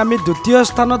আছোঁ এতিয়া আমি 2য়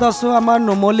স্থানত আছোঁ আমাৰ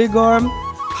নুমলীগড়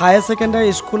হায়াৰ ছেকেণ্ডাৰী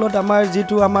স্কুলত আমাৰ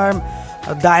যিটো আমাৰ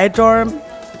ডায়েটৰ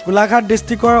গোলাঘাট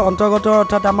ডিষ্ট্ৰিক্টৰ অন্তৰ্গত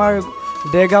অৰ্থাৎ আমাৰ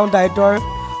দেৰগাঁও ডায়েটৰ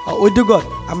উদ্যোগত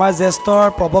আমাৰ জ্যেষ্ঠ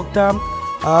প্ৰবক্তা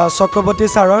চক্ৰৱৰ্তী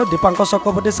ছাৰৰ দীপাংকৰ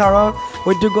চক্ৰৱৰ্তী ছাৰৰ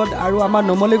উদ্যোগত আৰু আমাৰ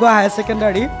নুমলীগড় হায়াৰ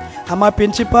ছেকেণ্ডাৰী আমাৰ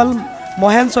প্ৰিন্সিপাল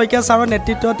মহেন শইকীয়া ছাৰৰ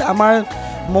নেতৃত্বত আমাৰ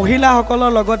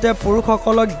মহিলাসকলৰ লগতে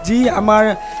পুৰুষসকলক যি আমাৰ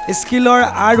স্কিলৰ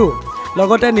আৰু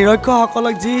লগতে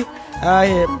নিৰক্ষসকলক যি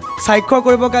স্বাক্ষৰ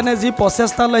কৰিবৰ কাৰণে যি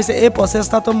প্ৰচেষ্টা লৈছে এই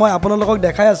প্ৰচেষ্টাটো মই আপোনালোকক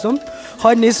দেখাই আছোঁ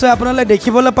হয় নিশ্চয় আপোনালোকে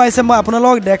দেখিবলৈ পাইছে মই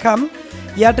আপোনালোকক দেখাম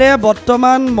ইয়াতে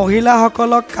বৰ্তমান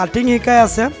মহিলাসকলক কাটিং শিকাই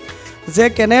আছে যে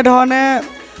কেনেধৰণে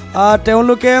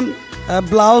তেওঁলোকে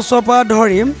ব্লাউজৰ পৰা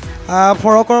ধৰি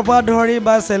ফৰকৰ পৰা ধৰি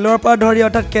বা চেলৰ পৰা ধৰি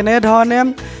অৰ্থাৎ কেনেধৰণে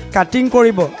কাটিং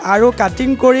কৰিব আৰু কাটিং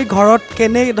কৰি ঘৰত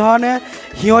কেনেধৰণে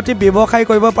সিহঁতি ব্যৱসায়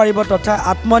কৰিব পাৰিব তথা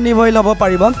আত্মনিৰ্ভৰশীল হ'ব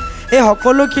পাৰিব এই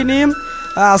সকলোখিনি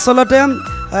আচলতে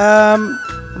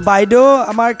বাইদেউ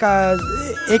আমাৰ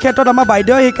এই ক্ষেত্ৰত আমাৰ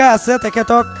বাইদেউ শিকাই আছে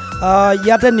তেখেতক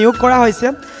ইয়াতে নিয়োগ কৰা হৈছে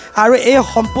আৰু এই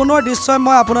সম্পূৰ্ণ দৃশ্য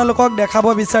মই আপোনালোকক দেখাব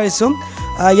বিচাৰিছোঁ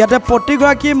ইয়াতে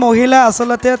প্ৰতিগৰাকী মহিলা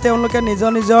আচলতে তেওঁলোকে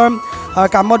নিজৰ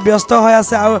কামত ব্যস্ত হৈ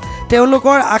আছে আৰু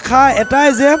তেওঁলোকৰ আশা এটাই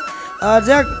যে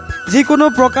যিকোনো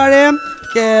প্ৰকাৰে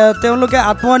তেওঁলোকে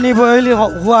আত্মনিৰ্ভৰশীল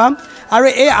হোৱা আৰু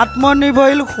এই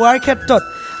আত্মনিৰ্ভৰশীল হোৱাৰ ক্ষেত্ৰত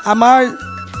আমাৰ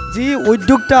যি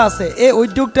উদ্যোক্তা আছে এই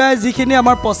উদ্যোক্তাই যিখিনি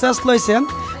আমাৰ প্ৰচেছ লৈছে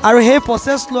আৰু সেই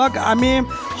প্ৰচেছ লোৱাক আমি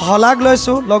শলাগ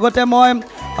লৈছোঁ লগতে মই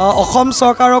অসম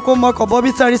চৰকাৰকো মই ক'ব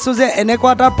বিচাৰিছোঁ যে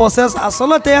এনেকুৱা এটা প্ৰচেছ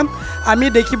আচলতে আমি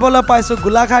দেখিবলৈ পাইছোঁ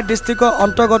গোলাঘাট ডিষ্ট্ৰিক্টৰ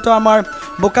অন্তৰ্গত আমাৰ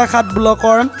বোকাখাট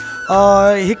ব্লকৰ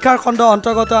শিক্ষাৰ খণ্ড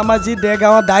অন্তৰ্গত আমাৰ যি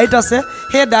দেৰগাঁৱৰ ডায়েট আছে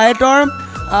সেই ডায়েটৰ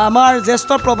আমাৰ জ্যেষ্ঠ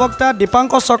প্ৰবক্তা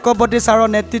দীপাংকৰ চক্ৰৱৰ্তী ছাৰৰ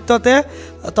নেতৃত্বতে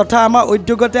তথা আমাৰ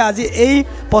উদ্যোগতে আজি এই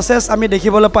প্ৰচেছ আমি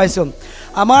দেখিবলৈ পাইছোঁ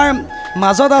আমাৰ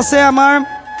মাজত আছে আমাৰ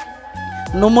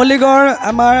নুমলীগড়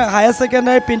আমাৰ হায়াৰ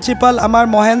ছেকেণ্ডাৰী প্ৰিন্সিপাল আমাৰ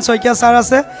মহেন শইকীয়া ছাৰ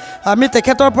আছে আমি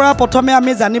তেখেতৰ পৰা প্ৰথমে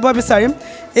আমি জানিব বিচাৰিম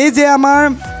এই যে আমাৰ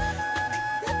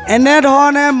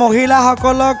এনেধৰণে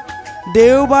মহিলাসকলক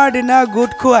দেওবাৰ দিনা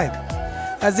গোট খুৱাই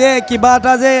যে কিবা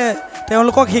এটা যে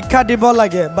তেওঁলোকক শিক্ষা দিব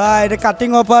লাগে বা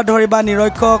কাটিঙৰ পৰা ধৰি বা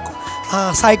নিৰক্ষক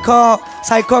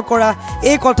স্বাক্ষৰ কৰা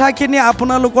এই কথাখিনি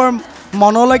আপোনালোকৰ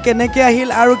মনলৈ কেনেকৈ আহিল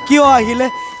আৰু কিয় আহিলে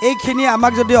এইখিনি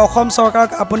আমাক যদি অসম চৰকাৰক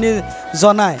আপুনি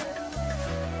জনায়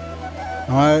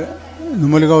আমাৰ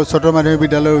নুমলীগড় উচ্চতৰ মাধ্যমিক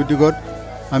বিদ্যালয়ৰ উদ্যোগত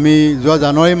আমি যোৱা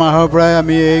জানুৱাৰী মাহৰ পৰাই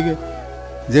আমি এই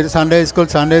যিহেতু ছানডে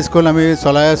স্কুল আমি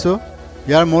চলাই আছোঁ।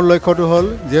 ইয়াৰ মূল লক্ষ্যটো হ'ল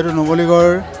যিহেতু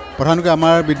নুমলীগড় প্ৰধানকৈ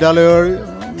আমাৰ বিদ্যালয়ৰ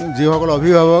যিসকল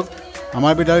অভিভাৱক,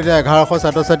 আমাৰ বিদ্যালয়ত 1100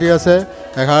 ছাত্ৰ ছাত্ৰী আছে।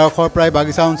 1100 প্ৰায়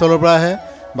বাগিচা অঞ্চলৰ পৰা আহে।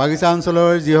 বাগিচা অঞ্চলৰ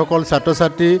যিসকল ছাত্ৰ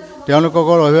ছাত্ৰী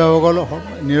তেওঁলোকৰ অভিভাৱকসকল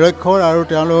নিৰক্ষৰ আৰু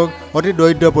তেওঁলোক অতি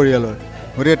দৰিদ্ৰ পৰিয়ালৰ।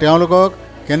 গতিকে তেওঁলোকক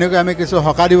কেনেকৈ আমি কিছু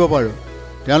সকাহ দিব পাৰোঁ,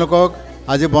 তেওঁলোকক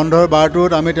আজি বন্ধৰ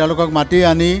বাৰটোত আমি তেওঁলোকক মাতি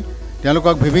আনি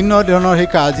তেওঁলোকক বিভিন্ন ধৰণৰ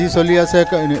শিক্ষা আজি চলি আছে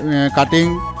কাটিং,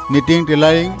 নিটিং,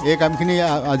 টেইলাৰিং এই কামখিনি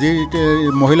আজি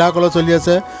মহিলাসকলৰ চলি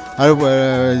আছে আৰু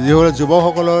যিসকল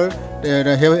যুৱকসকলৰ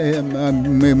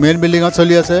মেইন বিল্ডিঙত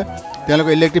চলি আছে,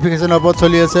 তেওঁলোকৰ ইলেক্ট্ৰিফিকেশ্যনৰ ওপৰত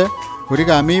চলি আছে।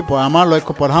 গতিকে আমাৰ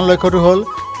প্ৰধান লক্ষ্যটো হ'ল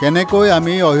কেনেকৈ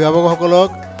আমি অভিভাৱকসকলক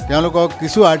তেওঁলোকক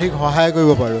কিছু আৰ্থিক সহায়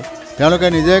কৰিব পাৰোঁ। তেওঁলোকে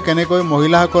নিজে কেনেকৈ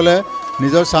মহিলাসকলে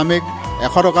নিজৰ স্বামীক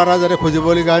 100 টকা এটা যাতে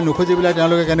খুজিবলগীয়া হয়, নুখুজি পেলাই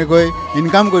তেওঁলোকে কেনেকৈ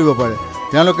ইনকাম কৰিব পাৰে।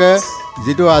 তেওঁলোকে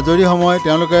যিটো আজৰি সময়ত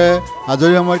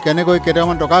কেনেকৈ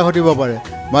কেইটামান টকা ঘটিব পাৰে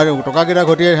বা টকাকেইটা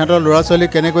ঘটিয়ে সিহঁতৰ ল'ৰা ছোৱালীক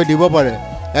কেনেকৈ দিব পাৰে,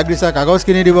 এক দিশা কাগজ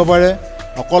কিনি দিব পাৰে।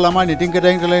 অকল আমাৰ নিটিং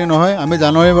কেটাৰিং নহয়, আমি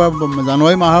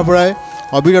জানুৱাৰী মাহৰ পৰাই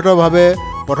অবিৰতভাৱে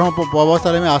প্ৰথম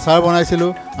অৱস্থাত আমি আচাৰ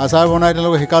বনাইছিলোঁ। আচাৰ বনাই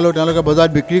তেওঁলোকক শিকালোঁ, তেওঁলোকে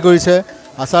বজাৰত বিক্ৰী কৰিছে।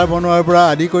 আচাৰ বনোৱাৰ পৰা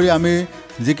আদি কৰি আমি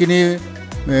যিখিনি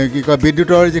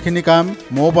বিদ্যুতৰ যিখিনি কাম,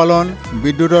 মৌ পালন,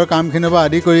 বিদ্যুতৰ কামখিনিৰ পৰা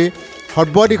আদি কৰি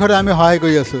সৰ্ব দিশতে আমি সহায়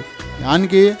কৰি আছোঁ।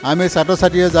 আনকি আমি ছাত্ৰ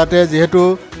ছাত্ৰীয়ে যাতে যিহেতু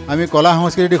আমি কলা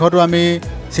সংস্কৃতিৰ দিশতো আমি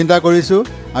চিন্তা কৰিছোঁ,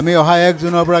 আমি অহা 1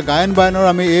 জুনৰ পৰা গায়ন বায়নৰ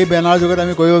আমি এই বেনাৰ যোগেদি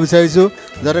আমি কৰিব বিচাৰিছোঁ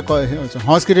যাতে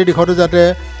সংস্কৃতিৰ দিশতো যাতে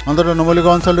অন্ততঃ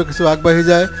নুমলীগড় অঞ্চলটো কিছু আগবাঢ়ি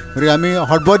যায়। গতিকে আমি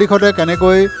সৰ্ব দিশতে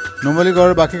কেনেকৈ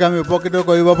নুমলীগড়বাসীক আমি উপকৃত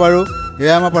কৰিব পাৰোঁ,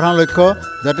 এয়া আমাৰ প্ৰধান লক্ষ্য,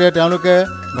 যাতে তেওঁলোকে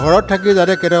ঘৰত থাকি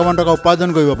যাতে কেইটামান টকা উপাৰ্জন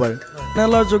কৰিব পাৰে।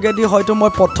 চেনেলৰ যোগেদি হয়তো মই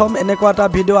প্ৰথম এনেকুৱা এটা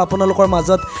ভিডিঅ' আপোনালোকৰ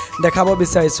মাজত দেখাব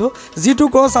বিচাৰিছোঁ, যিটো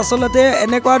গছ আচলতে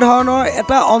এনেকুৱা ধৰণৰ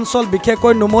এটা অঞ্চল,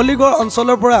 বিশেষকৈ নুমলীগড়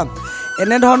অঞ্চলৰ পৰা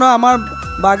এনেধৰণৰ আমাৰ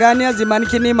বাগানীয়া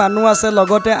যিমানখিনি মানুহ আছে,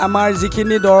 লগতে আমাৰ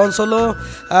যিখিনি দৰ অঞ্চলৰ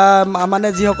মানে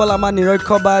যিসকল আমাৰ নিৰক্ষ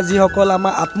বা যিসকল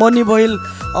আমাৰ আত্মনিৰ্ভৰশীল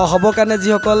হ'বৰ কাৰণে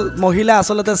যিসকল মহিলা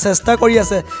আচলতে চেষ্টা কৰি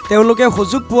আছে, তেওঁলোকে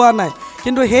সুযোগ পোৱা নাই।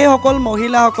 কিন্তু সেইসকল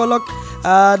মহিলাসকলক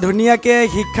ধুনীয়াকৈ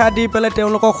শিক্ষা দি পেলাই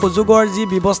তেওঁলোকক সুযোগৰ যি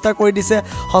ব্যৱস্থা কৰি দিছে,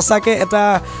 সঁচাকৈ এটা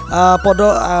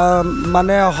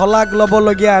মানে শলাগ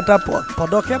ল'বলগীয়া এটা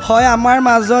পদক্ষেপ হয়। আমাৰ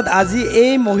মাজত আজি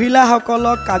এই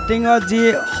মহিলাসকলক কাটিঙত যি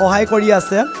সহায় কৰি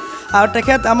আছে আৰু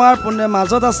তেখেত আমাৰ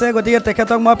মাজত আছে, গতিকে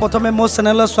তেখেতক মই প্ৰথমে মোৰ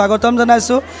চেনেলত স্বাগতম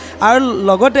জনাইছোঁ। আৰু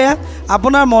লগতে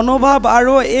আপোনাৰ মনোভাৱ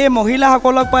আৰু এই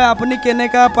মহিলাসকলক পাই আপুনি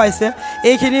কেনেকুৱা পাইছে,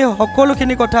 এইখিনি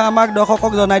সকলোখিনি কথা আমাক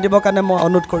দৰ্শকক জনাই দিবৰ কাৰণে মই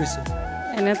অনুৰোধ কৰিছোঁ।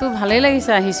 এনেতো ভালেই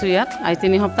লাগিছে, আহিছোঁ ইয়াত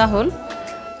 3 সপ্তাহ হ'ল।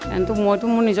 কিন্তু মইতো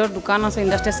মোৰ নিজৰ দোকান আছে,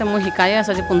 ইণ্ডাষ্ট্ৰি আছে, মই শিকায়ে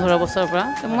আছোঁ আজি 15 বছৰৰ পৰা।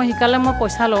 মই শিকালে মই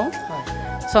পইচা লওঁ,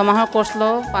 6 মাহৰ কোৰ্চ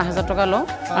লওঁ, 5000 টকা লওঁ।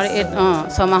 আৰু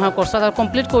 6 মাহৰ কোৰ্চত আৰু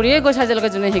কমপ্লিট কৰিয়ে গৈছে আজিলৈকে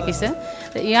যোনে শিকিছে।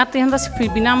 ইয়াত সিহঁতে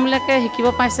বিনামূলীয়াকৈ শিকিব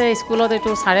পাইছে। স্কুলত এইটো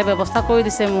ছাৰে ব্যৱস্থা কৰি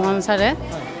দিছে, মোহন ছাৰে।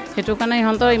 সেইটো কাৰণে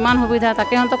সিহঁতৰ ইমান সুবিধা।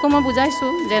 তাকে সিহঁতকো মই বুজাইছোঁ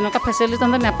যে এনেকুৱা ফেচিলিটি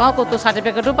তহঁতে নাপাওঁ ক'তো,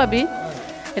 চাৰ্টিফিকেটো পাবি।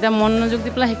 এতিয়া মনোযোগ দি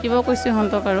পেলাই শিকিব কৈছোঁ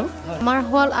সিহঁতক। আৰু আমাৰ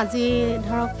হ'ল আজি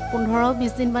ধৰক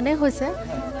 15-20 দিন মানেই হৈছে,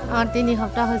 3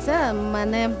 সপ্তাহ হৈছে।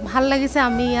 মানে ভাল লাগিছে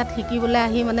আমি ইয়াত শিকিবলৈ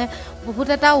আহি, মানে বহুত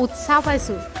এটা উৎসাহ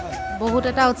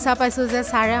পাইছোঁ যে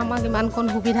ছাৰে আমাক ইমানকণ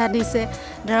সুবিধা দিছে।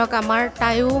 ধৰক আমাৰ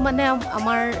তাইও মানে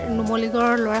আমাৰ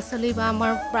নুমলীগড়ৰ ল'ৰা ছোৱালী বা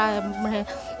আমাৰ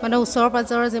মানে ওচৰ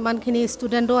পাজৰৰ যিমানখিনি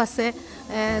ষ্টুডেণ্টো আছে,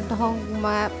 ধৰক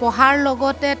পঢ়াৰ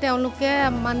লগতে তেওঁলোকে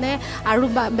মানে আৰু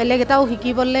বেলেগ এটাও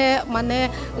শিকিবলৈ মানে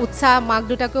উৎসাহ মাক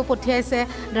দেউতাকেও পঠিয়াইছে।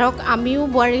 ধৰক আমিও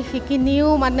বোৱাৰীখিনিও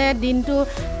মানে দিনটো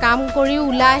কাম কৰি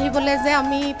ওলাই আহিবলৈ যে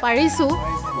আমি পাৰিছোঁ,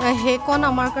 সেইকণ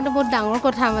আমাৰ কাৰণে বহুত ডাঙৰ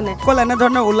কথা। মানে অকল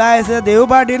এনেধৰণে ওলাই আহিছে,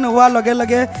 দেওবাৰ দিন হোৱাৰ লগে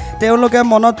লগে তেওঁলোকে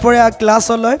মনত পৰে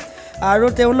ক্লাছলৈ, আৰু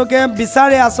তেওঁলোকে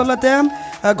বিচাৰে আচলতে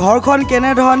ঘৰখন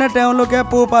কেনেধৰণে তেওঁলোকে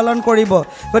পোহপালন কৰিব।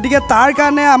 গতিকে তাৰ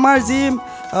কাৰণে আমাৰ যি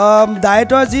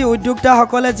ডায়েটৰ যি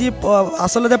উদ্যোক্তাসকলে যি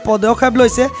আচলতে পদক্ষেপ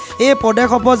লৈছে, এই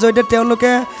পদক্ষেপৰ জৰিয়তে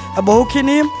তেওঁলোকে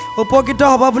বহুখিনি উপকৃত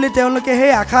হ'ব বুলি তেওঁলোকে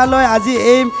সেই আশা লৈ আজি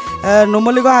এই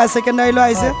নুমলীগড় হায়াৰ ছেকেণ্ডেৰীলৈ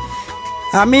আহিছে।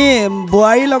 আমি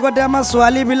বোৱাৰীৰ লগতে আমাৰ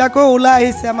ছোৱালীবিলাকো ওলাই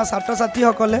আহিছে, আমাৰ ছাত্ৰ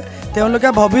ছাত্ৰীসকলে তেওঁলোকে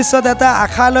ভৱিষ্যত এটা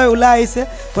আশা লৈ ওলাই আহিছে।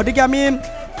 গতিকে আমি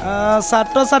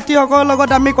ছাত্ৰ ছাত্ৰীসকলৰ লগত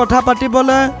আমি কথা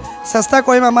পাতিবলৈ চেষ্টা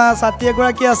কৰিম। আমাৰ ছাত্ৰী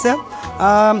এগৰাকী আছে,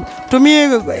 তুমি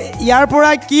ইয়াৰ পৰা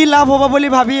কি লাভ হ'ব বুলি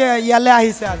ভাবি ইয়ালৈ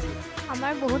আহিছে আজি?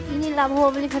 আমাৰ বহুতখিনি লাভ হ'ব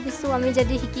বুলি ভাবিছোঁ। আমি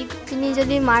যদি শিকি পিনি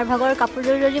যদি মাৰ ভাগৰ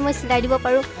কাপোৰযোৰ যদি মই চিলাই দিব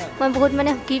পাৰোঁ, মই বহুত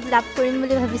মানে সুখী লাভ কৰিম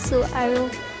বুলি ভাবিছোঁ। আৰু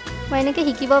মই এনেকৈ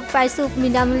শিকিব পাইছোঁ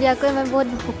বিনামূলীয়াকৈ মই বহুত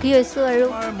সুখী হৈছোঁ। আৰু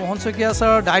মোহন শইকীয়া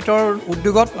ছাৰ ডায়েটৰ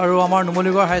উদ্যোগত আৰু আমাৰ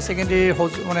নুমলীগড় হায়াৰ ছেকেণ্ডেৰী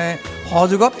মানে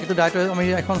সহযোগত এইটো ডায়েট আমি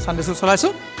এখন চানডে স্কুল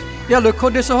চলাইছোঁ। ইয়াৰ লক্ষ্য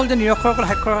উদ্দেশ্য হ'ল যে নিৰক্ষৰসকল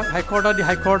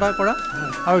সাক্ষৰতা কৰা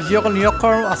আৰু যিসকল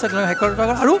নিৰক্ষৰ আছে তেওঁলোকে সাক্ষৰতা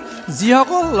কৰা আৰু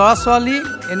যিসকল ল'ৰা ছোৱালী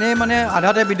এনেই মানে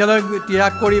আধাতে বিদ্যালয়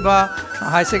ত্যাগ কৰি বা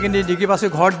হায়াৰ ছেকেণ্ডেৰী ডিগ্ৰী পাছ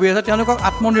কৰি ঘৰত বহি আছে তেওঁলোকক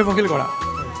আত্মনিৰ্ভৰশীল কৰা।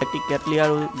 ইলেক্ট্ৰিক কেটলি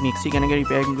আৰু মিক্সি কেনেকৈ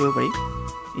ৰিপেয়াৰিং কৰিব পাৰি।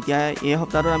 এতিয়া এই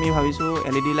সপ্তাহটোত আমি ভাবিছোঁ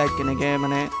LED লাইট কেনেকৈ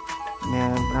মানে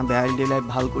বেয়া LED লাইট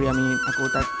ভাল কৰি আমি আকৌ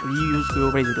তাক ৰিইউজ কৰিব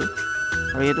পাৰি যিটো।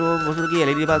 আৰু এইটো বস্তুটো কি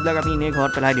LED বাল্ববিলাক আমি এনেই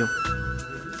ঘৰত পেলাই দিওঁ।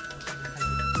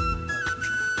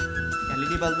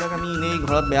 LED বাল্ববিলাক আমি এনেই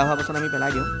ঘৰত বেয়া হোৱাৰ পাছত আমি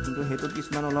পেলাই দিওঁ, কিন্তু সেইটোত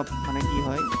কিছুমান অলপ মানে কি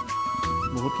হয়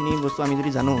বহুতখিনি বস্তু আমি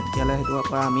যদি জানো তেতিয়াহ'লে সেইটোৰ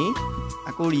পৰা আমি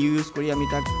আকৌ ৰিইউজ কৰি আমি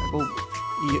তাক আকৌ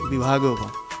ব্যৱহাৰ কৰিব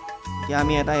পাৰোঁ। এতিয়া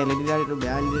আমি এটা LED লাইট, এইটো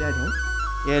বেয়া LED লাইট হয়।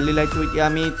 এই LED লাইটটো এতিয়া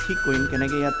আমি ঠিক কৰিম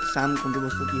কেনেকৈ, ইয়াত চাম কোনটো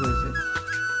বস্তু কি হৈছে।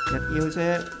 ইয়াত কি হৈছে,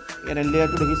 ইয়াত LED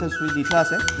লাইটটো দেখিছে চুইচ দি থোৱা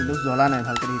আছে কিন্তু জ্বলা নাই,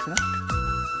 ভালকৈ দেখিছে।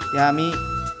 এতিয়া আমি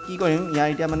কি কৰিম, ইয়াৰ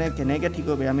এতিয়া মানে কেনেকৈ ঠিক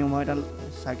কৰিব পাৰি। মই এটা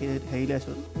চাৰ্কিট হেৰি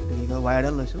লৈছোঁ, কি কয়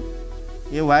ৱায়াৰডাল লৈছোঁ।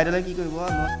 এই ৱায়াৰডালে কি কৰিব,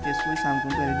 মই টেষ্ট কৰি চাম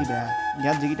কোনটো LED বেয়া।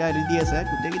 ইয়াত যিকেইটা LED আছে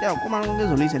গোটেইকেইটা অকণমান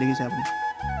জ্বলিছে দেখিছে আপুনি,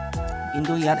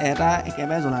 কিন্তু ইয়াত এটা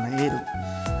একেবাৰে জ্বলা নাই। এইটো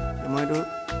মই এইটো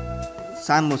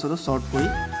চাম বস্তুটো শ্বৰ্ট কৰি,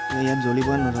 ইয়াত জ্বলিব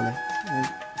নজ্বলে,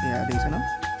 দেখিছে ন,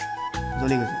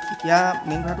 জ্বলি গৈছে। এতিয়া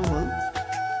মেইন কথাটো হ'ল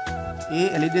এই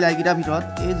LED লাইটকেইটাৰ ভিতৰত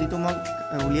এই যিটো মই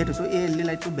উলিয়াই থৈছোঁ এই LED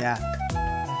লাইটটো বেয়া।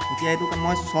 এতিয়া এইটো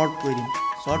মই শ্বৰ্ট কৰি দিম।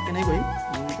 শ্বৰ্ট কেনেকৈ কৰিম,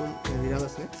 যোনটো হেৰিডাল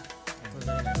আছে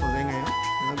সজাই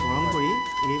গৰম কৰি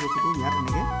এই বস্তুটো ইয়াত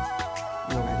এনেকৈ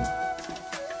লগাই দিম।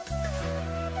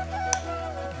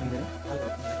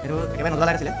 এইটো একেবাৰে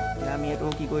নজ্বলা আছিলে। এতিয়া আমি এইটো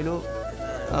কি কৰিলোঁ,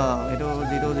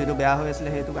 এইটো যিটো বেয়া হৈ আছিলে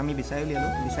সেইটোক আমি বিচাৰি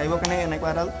উলিয়ালোঁ। বিচাৰিবৰ কাৰণে এনেকুৱা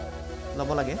এডাল ল'ব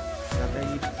লাগে যাতে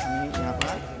আমি ইয়াৰ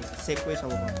পৰা চেক কৰি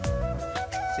চাব পাৰোঁ।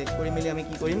 চেক কৰি মেলি আমি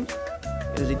কি কৰিম,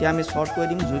 যেতিয়া আমি শ্বৰ্ট কৰি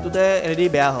দিম যোনটোতে LED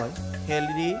বেয়া হয় সেই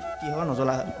LED কি হ'ব,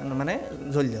 নজ্বলা মানে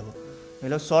জ্বলি যাব। ধৰি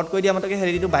লওক শ্বৰ্ট কৰি দিয়া মাত্ৰকে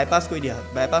LEDটো বাইপাছ কৰি দিয়া হয়।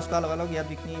 বাইপাছ কৰাৰ লগে লগে ইয়াত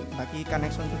যিখিনি বাকী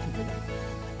কানেকশ্যনটো ঠিক হৈ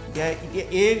যায়। এতিয়া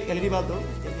এই LED বাল্বটো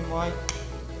যদি মই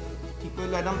ঠিক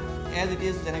কৰিলোঁ একদম এজ ইট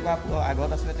ইজ যেনেকুৱা আগত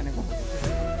আছিলে তেনেকুৱা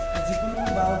যিকোনো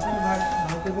বাল্বেই ভাল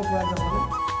কৰিব পাৰোঁ।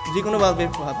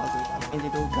 আমি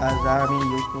যিটো জাৰ আমি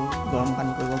ইউজ কৰোঁ গৰম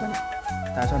পানী কৰিবৰ কাৰণে,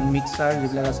 তাৰপিছত মিক্সাৰ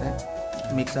যিবিলাক আছে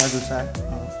মিক্সাৰ জুচাৰ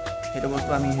সেইটো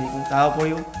বস্তু আমি হেৰি কৰোঁ। তাৰ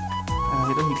উপৰিও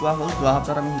সেইটো শিকোৱা হ'ল, যোৱা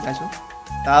সপ্তাহত আমি শিকাইছোঁ।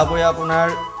 তাৰ উপৰিও আপোনাৰ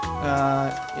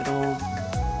এইটো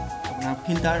আপোনাৰ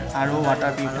ফিল্টাৰ আৰু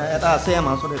ৱাটাৰ পিউৰিফায়াৰ এটা আছে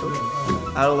আমাৰ ওচৰত, সেইটো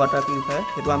আৰু ৱাটাৰ পিউৰিফায়াৰ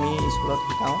সেইটো আমি স্কুলত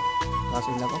শিকাওঁ ল'ৰা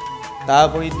ছোৱালীবিলাকক। তাৰ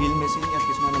উপৰি ড্ৰিল মেচিন ইয়াত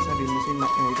কিছুমান আছে, ড্ৰিল মেচিন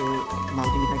এইটো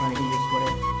মাল্টিমিটাৰ কেনেকৈ ইউজ কৰে।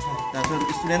 তাৰপিছত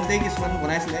ষ্টুডেণ্টেই কিছুমান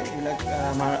বনাইছিলে, এইবিলাক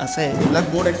আমাৰ আছে। এইবিলাক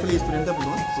বৰ্ড একচুৱেলি ষ্টুডেণ্টে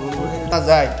বনোৱা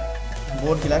যায়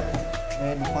বৰ্ডবিলাক,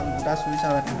 দুখন দুটা চুইচ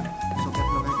আৰু এটা চকেট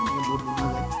লগাই তেনেকৈ বৰ্ড বনোৱা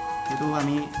যায়। সেইটো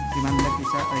আমি যিমানবিলাক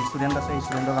ষ্টুডেণ্ট আছে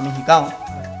ষ্টুডেণ্টক আমি শিকাওঁ।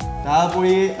 তাৰ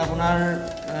উপৰি আপোনাৰ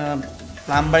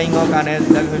প্লাম্বাৰিঙৰ কাৰণে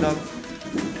যিবিলাক ধৰি লওক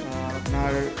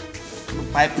আপোনাৰ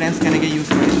পাইপ লেন্স কেনেকৈ ইউজ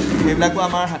কৰে সেইবিলাকো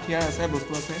আমাৰ হাথিয়াৰ আছে,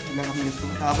 বস্তু আছে, সেইবিলাক আমি ইউজ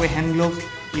কৰোঁ। তাৰ উপৰি হেণ্ড গ্ল'ভছ,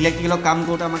 ইলেক্ট্ৰিকেলৰ কাম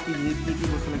কৰোঁতে আমাক কি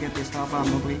বস্তু লাগে, টেষ্টাৰৰ পৰা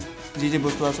আৰম্ভ কৰি যি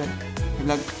বস্তু আছে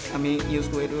সেইবিলাক আমি ইউজ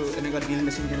কৰোঁ। এইটো এনেকুৱা ড্ৰিল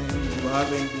মেচিন কেনেকৈ ব্যৱহাৰ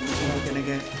কৰিম, ড্ৰিল মেচিনটো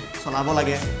কেনেকৈ চলাব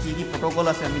লাগে, কি প্ৰট'কল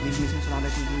আছে, আমি ড্ৰিল মেচিন চলালে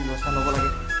কি ব্যৱস্থা ল'ব লাগে,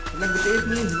 এইবিলাক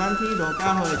গোটেইখিনি যিমানখিনি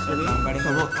দৰকাৰ হয় একচুৱেলি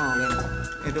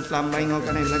এইটো প্লাম্বাৰিঙৰ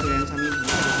কাৰণে এইবিলাক ৰেঞ্চ আমি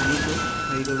আনিছোঁ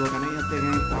হেৰি কৰিবৰ কাৰণে। ইয়াত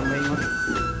তেনেকৈ প্লাম্বাৰিঙত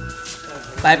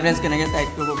পাইপ লেন্স কেনেকৈ টাইট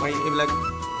কৰিব পাৰি এইবিলাক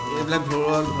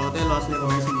ঘৰতে ল'ৰা ছোৱালীয়ে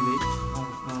বনাইছে নিজেই।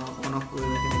 অন অফ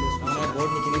কৰিলে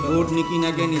কেনেকৈ বৰ্ড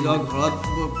নিকিনাকৈ নিজৰ ঘৰত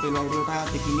পেলোৱাটো এটা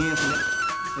টেকনিক আছিলে।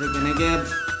 সেইটো কেনেকৈ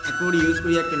আকৌ ইউজ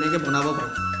কৰি ইয়াক কেনেকৈ বনাব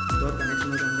পাৰে ভিতৰত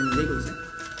কানেকশ্যনৰ তেওঁলোকে নিজেই কৰিছে।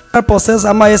 প্ৰচেছ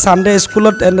আমাৰ এই ছানডে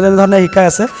স্কুলত এনেধৰণে শিকাই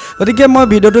আছে। গতিকে মই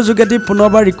ভিডিঅ'টোৰ যোগেদি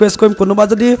পুনৰবাৰ ৰিকুৱেষ্ট কৰিম, কোনোবা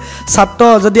যদি ছাত্ৰ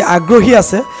যদি আগ্ৰহী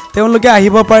আছে তেওঁলোকে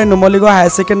আহিব পাৰে নুমলীগড়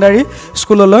হায়াৰ ছেকেণ্ডাৰী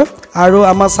স্কুললৈ। আৰু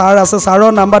আমাৰ ছাৰ আছে,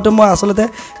 ছাৰৰ নাম্বাৰটো মই আচলতে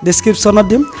ডিছক্ৰিপশ্যনত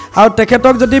দিম। আৰু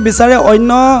তেখেতক যদি বিচাৰে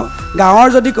অন্য গাঁৱৰ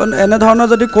যদি এনেধৰণৰ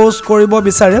যদি কোৰ্চ কৰিব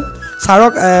বিচাৰে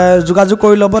ছাৰক যোগাযোগ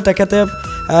কৰি ল'ব। তেখেতে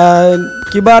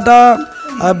কিবা এটা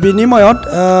বিনিময়ত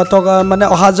টকা মানে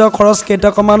অহা যোৱা খৰচ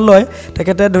কেইটকামান লৈ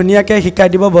তেখেতে ধুনীয়াকৈ শিকাই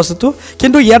দিব বস্তুটো,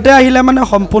 কিন্তু ইয়াতে আহিলে মানে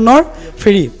সম্পূৰ্ণ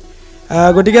ফ্ৰী।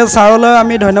 গতিকে ছাৰলৈ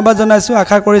আমি ধন্যবাদ জনাইছোঁ।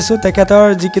 আশা কৰিছোঁ তেখেতৰ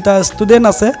যিকেইটা ষ্টুডেণ্ট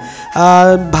আছে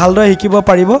ভালদৰে শিকিব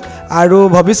পাৰিব আৰু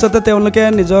ভৱিষ্যতে তেওঁলোকে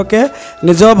নিজকে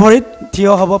নিজৰ ভৰিত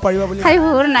থিয় হ'ব পাৰিব বুলি।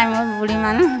 নাই মই বুঢ়ী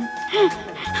মানুহ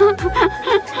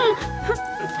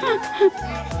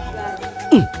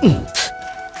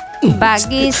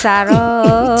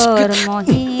বাগিচাৰৰ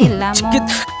মহিলা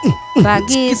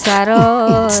বাগিচাৰ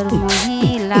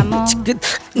মহিলাম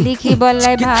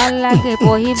লিখিবলৈ ভাল লাগে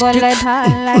পঢ়িবলৈ ভাল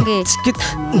লাগে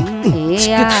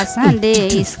এয়া সানডে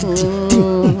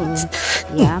স্কুল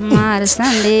আমাৰ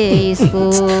সানডে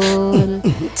স্কুল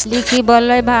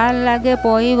লিখিবলৈ ভাল লাগে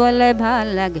পঢ়িবলৈ ভাল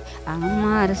লাগে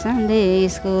আমাৰ সানডে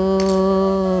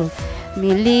স্কুল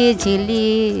মিলি ঝিলি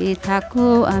থাকো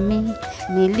আমি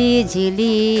মিলি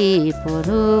ঝিলি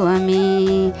পঢ়ো আমি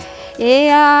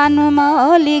এয়া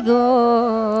নুমলীগড়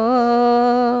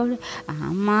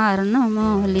আমাৰ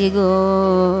নুমলীগড়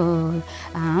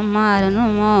আমাৰ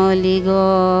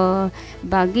নুমলীগড়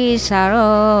বাগিচাৰ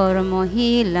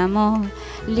মহিলাম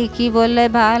লিখিবলৈ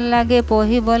ভাল লাগে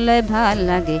পঢ়িবলৈ ভাল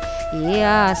লাগে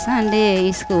এয়া সানডে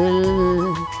স্কুল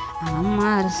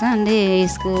আমাৰ সানডে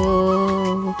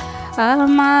স্কুল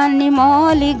আমাৰ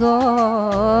নুমলীগড়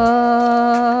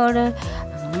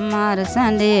আমাৰ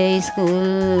সানডে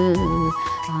স্কুল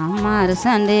আমাৰ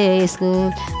সানডে স্কুল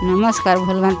নমস্কাৰ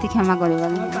ভুল ভ্ৰান্তি ক্ষমা কৰিব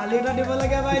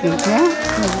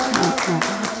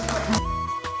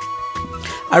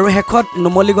আৰু শেষত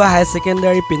Numaligarh higher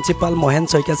secondary principal Mahen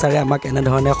Saikia ছাৰে আমাক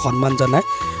এনেধৰণে সন্মান জনায়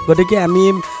গতিকে আমি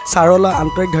ছাৰলৈ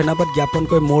আন্তৰিক ধন্যবাদ জ্ঞাপন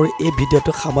কৰি মোৰ এই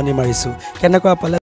ভিডিঅ'টো সামৰণি মাৰিছোঁ কেনেকুৱা পালে